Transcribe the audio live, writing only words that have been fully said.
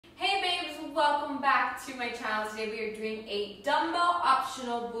Welcome back to my channel. Today we are doing a dumbbell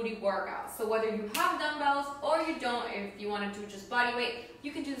optional booty workout. So whether you have dumbbells or you don't, if you want to do just body weight,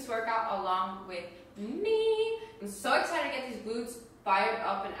 you can do this workout along with me. I'm so excited to get these glutes fired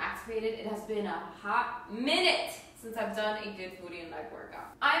up and activated. It has been a hot minute since I've done a good booty and leg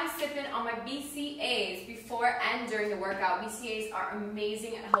workout. I'm sipping on my BCAAs before and during the workout. BCAAs are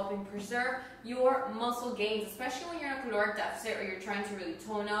amazing at helping preserve your muscle gains, especially when you're in a caloric deficit or you're trying to really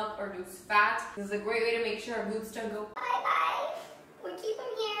tone up or lose fat. This is a great way to make sure our glutes don't go bye-bye. We keep them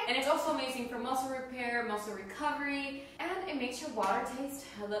here. And it's also amazing for muscle repair, muscle recovery, and it makes your water taste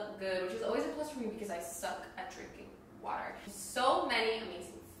hella good, which is always a plus for me because I suck at drinking water. So many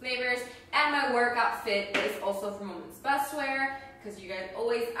amazing flavors, and my workout fit is also from Women's Best Wear because you guys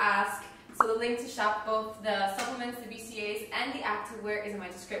always ask. So the link to shop both the supplements, the BCAAs, and the activewear is in my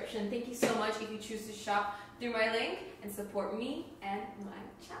description. Thank you so much if you choose to shop through my link and support me and my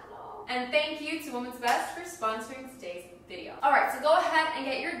channel. And thank you to Women's Best for sponsoring today's video. Alright, so go ahead and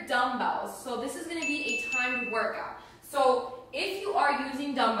get your dumbbells. So this is going to be a timed workout. So if you are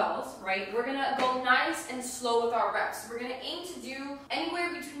using dumbbells, right, we're gonna go nice and slow with our reps. We're gonna aim to do anywhere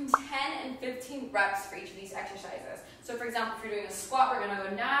between 10 and 15 reps for each of these exercises. So for example, if you're doing a squat, we're gonna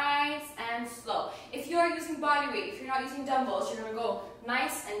go nice and slow. If you are using body weight, if you're not using dumbbells, you're gonna go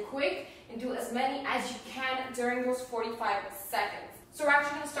nice and quick and do as many as you can during those 45 seconds. So we're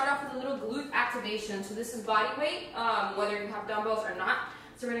actually gonna start off with a little glute activation. So this is body weight, whether you have dumbbells or not.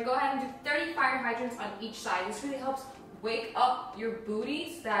 So we're gonna go ahead and do 30 fire hydrants on each side. This really helps wake up your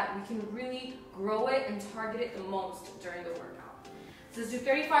booty so that we can really grow it and target it the most during the workout. So let's do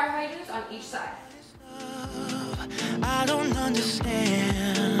 30 fire hydrants on each side. I don't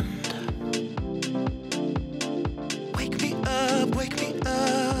understand. Wake me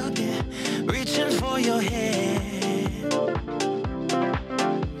up, yeah. Reaching for your head.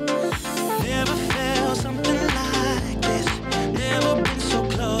 Never felt something like this. Never been so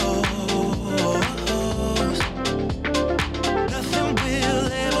close.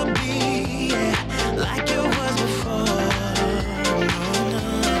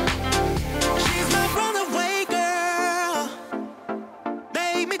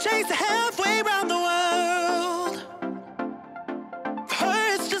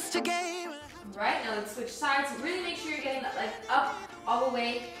 Switch sides. Really make sure you're getting that leg up all the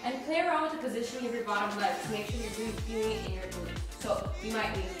way and play around with the positioning of your bottom leg to make sure you're really feeling it in your booty. So you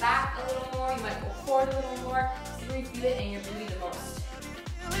might lean back a little more, you might go forward a little more, so you really feel it in your booty the most.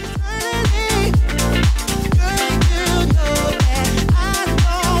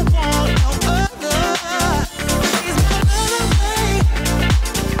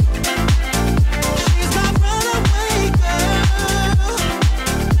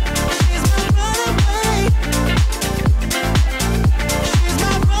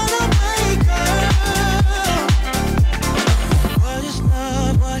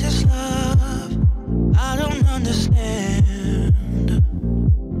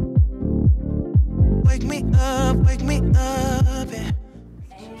 Wake me up, yeah.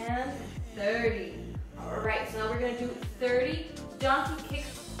 And 30. Alright, so now we're going to do 30 donkey kick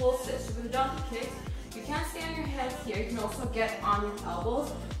pulses. So for the donkey kicks, you can't stay on your head here. You can also get on your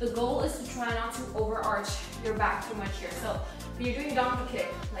elbows. The goal is to try not to overarch your back too much here. So when you're doing a donkey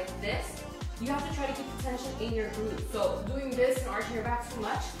kick like this, you have to try to keep the tension in your glutes. So doing this and arching your back too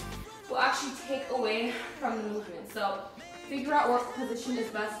much will actually take away from the movement. So figure out what position is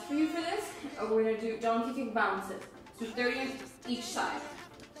best for you for this. We're going to do donkey kick bounces. So 30 on each side.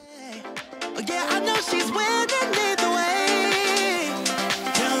 Yeah, I know she's winning either way.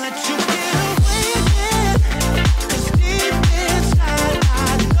 Can't let you get away again. 'Cause deep inside,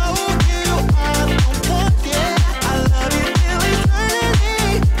 I know you are the one. Yeah, I love you till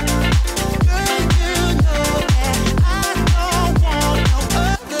eternity. Girl, you know that I don't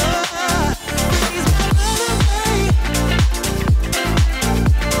want no other. She's my runaway.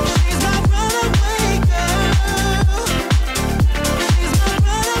 She's my runaway girl. She's my runaway. She's my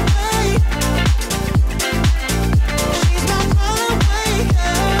runaway girl.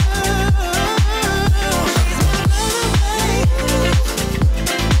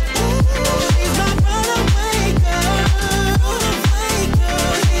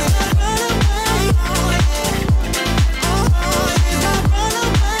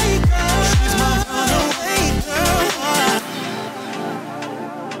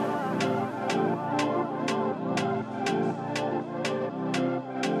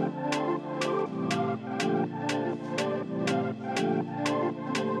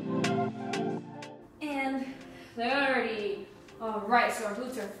 Alright, so our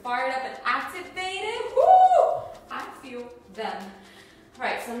glutes are fired up and activated. Woo! I feel them.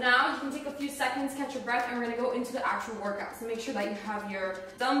 Alright, so now you can take a few seconds, catch your breath, and we're going to go into the actual workout. So make sure that you have your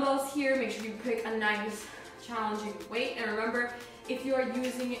dumbbells here. Make sure you pick a nice, challenging weight. And remember, if you are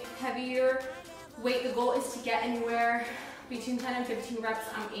using heavier weight, the goal is to get anywhere between 10 and 15 reps.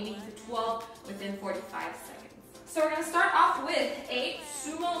 I'm aiming for 12 within 45 seconds. So we're going to start off with a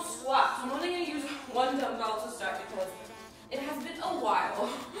sumo squat. I'm only going to use one dumbbell to start because it has been a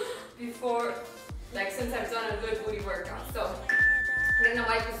while before, since I've done a good booty workout. So get in a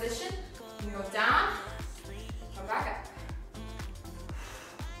wide position, you go down, come back up.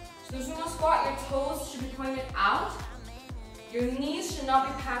 So the sumo squat, your toes should be pointed out. Your knees should not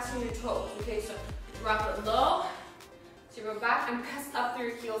be passing your toes. Okay, so drop it low, so you go back and press up through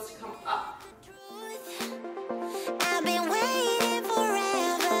your heels to come up. I've been waiting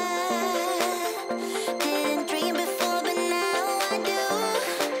forever. Didn't dream before, but now I do.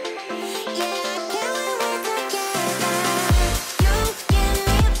 Yeah, I can't wait together. You give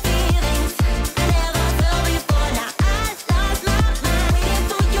me feelings I never felt before. Now I lost my mind, waiting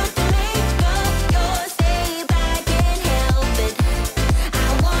for you to make up your stay back and help it. I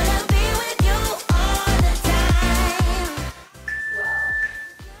wanna be with you all the time. Wow.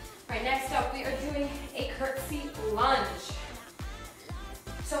 Alright, next up we are doing a curtsy lunge.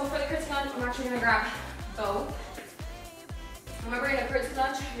 So for the curtsy lunge, I'm actually going to grab both. Remember, in a curtsy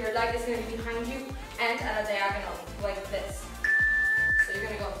lunge, your leg is going to be behind you and at a diagonal, like this. So you're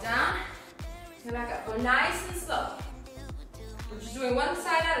going to go down, come back up. Go nice and slow. We're just doing one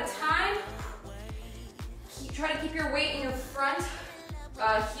side at a time. Try to keep your weight in your front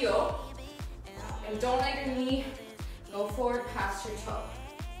heel. And don't let your knee go forward past your toe.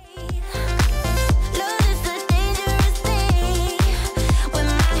 Love is a dangerous thing when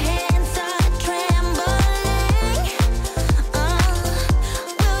my hands are trembling.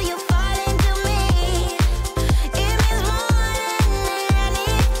 Will you fall into me? It means more than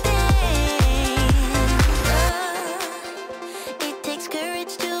anything. It takes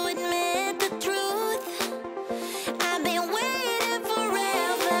courage to admit the truth. I've been waiting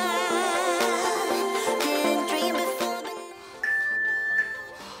forever. Didn't dream before, but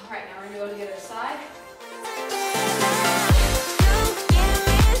Alright, now we're going to go to the other side.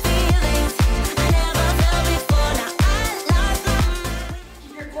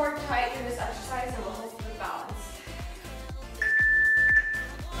 Keep your core tight in this exercise and we'll hold the balance.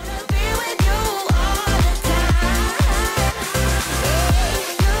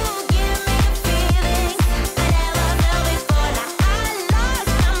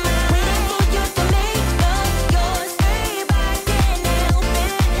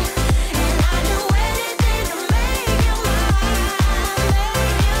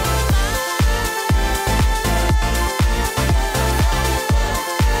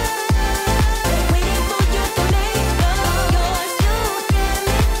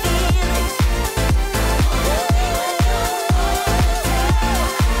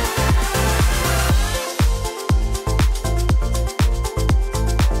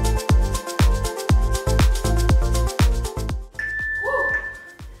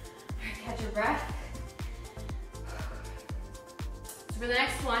 For the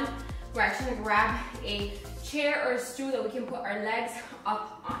next one, we're actually going to grab a chair or a stool that we can put our legs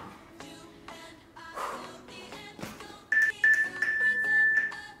up on.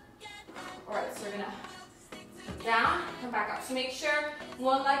 Alright, so we're going to put down, come back up. So make sure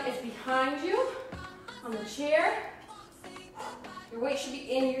one leg is behind you on the chair. Your weight should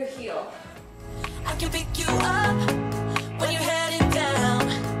be in your heel. I can pick you up when you're heading down.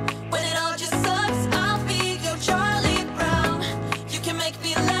 When it all just sucks, I'll be your Charlie Brown. You can make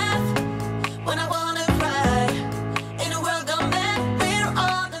me laugh when I wanna cry. In a world gone mad, we're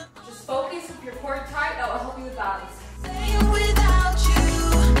all the Just focus, keep your core tight, that will help you with balance. same without you.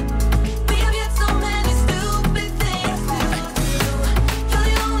 We have yet so many stupid things to do. You're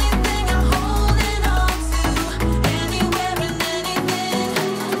the only thing I'm holding on to. Anywhere and anything,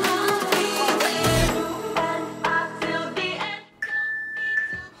 I'll be there. And until the end.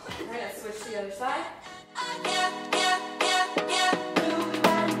 Alright, let's switch to the other side. Yeah. You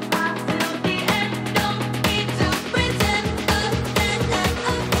and until the end. Don't need to pretend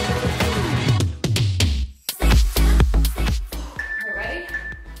Okay, ready?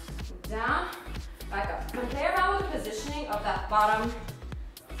 Down, back up. And play around with the positioning of that bottom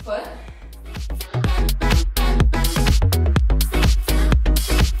foot.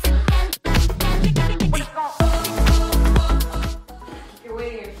 Keep your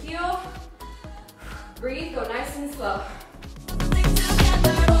weight in your heel. Breathe, go nice and slow.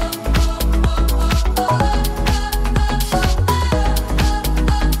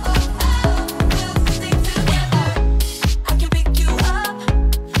 I can pick you up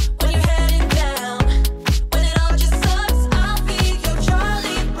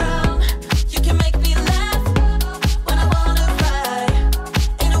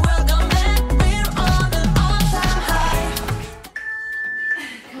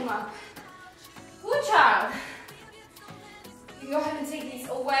up. Good child. You can go ahead and take these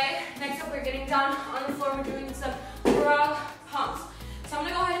away. Next up, we're getting down on the floor. We're doing some frog pumps. So I'm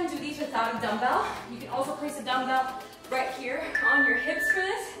gonna go ahead and do these without a dumbbell. You can also place a dumbbell right here on your hips for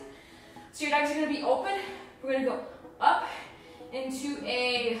this. So your legs are gonna be open. We're gonna go up into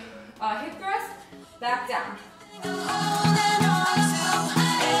a hip thrust, back down.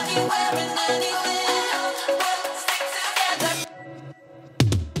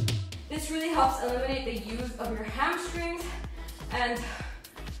 This really helps eliminate the use of your hamstrings and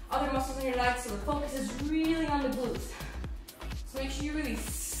other muscles in your legs, so the focus is really on the glutes. So make sure you really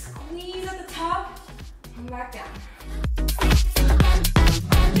squeeze at the top and back down.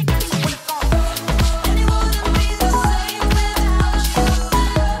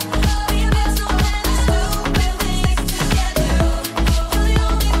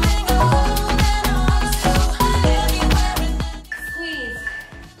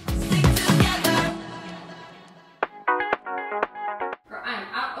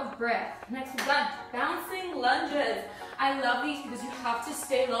 Breath. Next, we've got bouncing lunges. I love these because you have to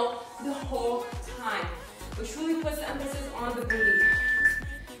stay low the whole time, which really puts the emphasis on the booty.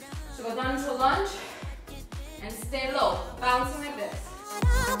 So go down into a lunge and stay low, bouncing like this.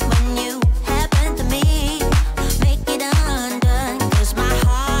 When you happen to me, make it undone, 'cause my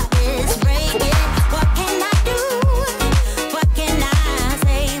heart is breaking. What can I do? What can I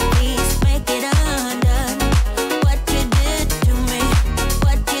say? Please make it undone. What you did to me,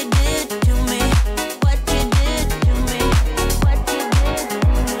 what you did to me, what you did to me, what you did to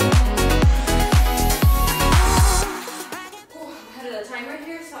me. Ahead of the timer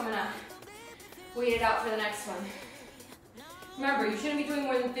here, so I'm gonna wait it out for the next one. Remember, you shouldn't be doing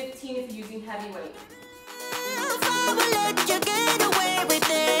more than 15 if you're using heavy weight.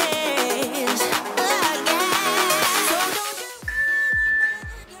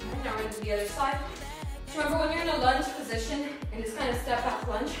 And now we're into the other side. Remember, when you're in a lunge position, in this kind of step back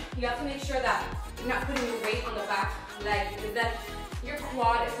lunge, you have to make sure that you're not putting your weight on the back leg, because then your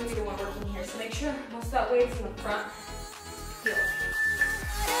quad is going to be the one working here. So make sure most of that weight is in the front heel.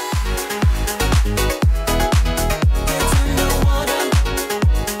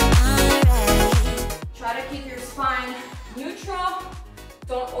 Try to keep your spine neutral.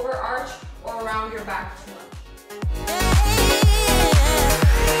 Don't overarch or around your back too much.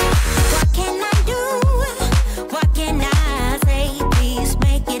 What can I do? What can I say? Please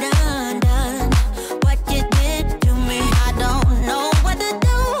make it undone. What you did to me, I don't know what to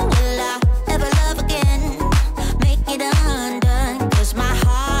do. Will I ever love again? Make it undone, 'cause my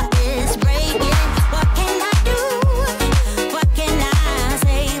heart is breaking. What can I do? What can I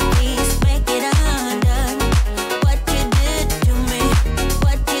say? Please make it undone. What you did to me,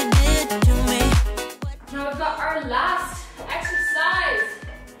 what you did to me. Now we've got our last exercise.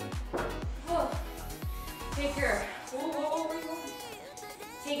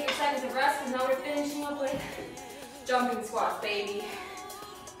 Take your seconds of rest, because now we're finishing up with jumping squats, baby.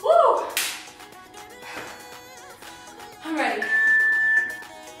 Woo! I'm ready.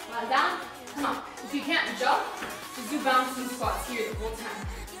 Lie down. Come on. If you can't jump, just do bouncing squats here the whole time.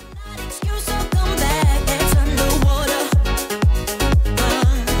 Excuse me, come back, it's underwater.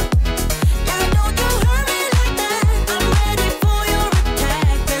 Now don't you hurt me like that. I'm ready for your attack.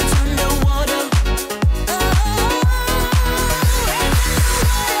 It's underwater.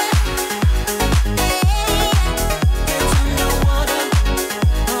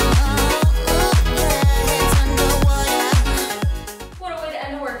 What a way to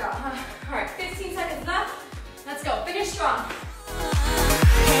end the workout, huh? All right, 15 seconds left. Let's go. Finish strong.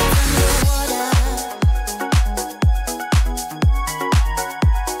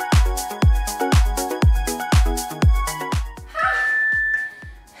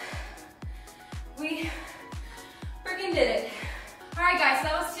 We freaking did it. All right, guys,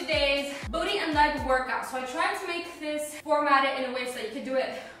 that was today's booty and leg workout. So I tried to make this formatted in a way so that you could do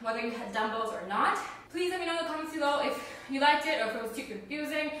it whether you had dumbbells or not. Please let me know in the comments below if you liked it or if it was too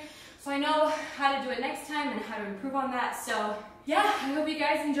confusing, so I know how to do it next time and how to improve on that. So yeah, I hope you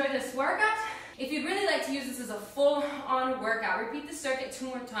guys enjoyed this workout. If you'd really like to use this as a full-on workout, repeat the circuit 2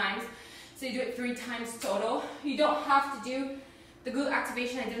 more times. So you do it 3 times total. You don't have to do the glute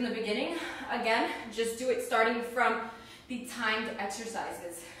activation I did in the beginning. Again, just do it starting from the timed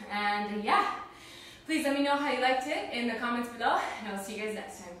exercises. And yeah, please let me know how you liked it in the comments below, and I'll see you guys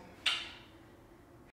next time.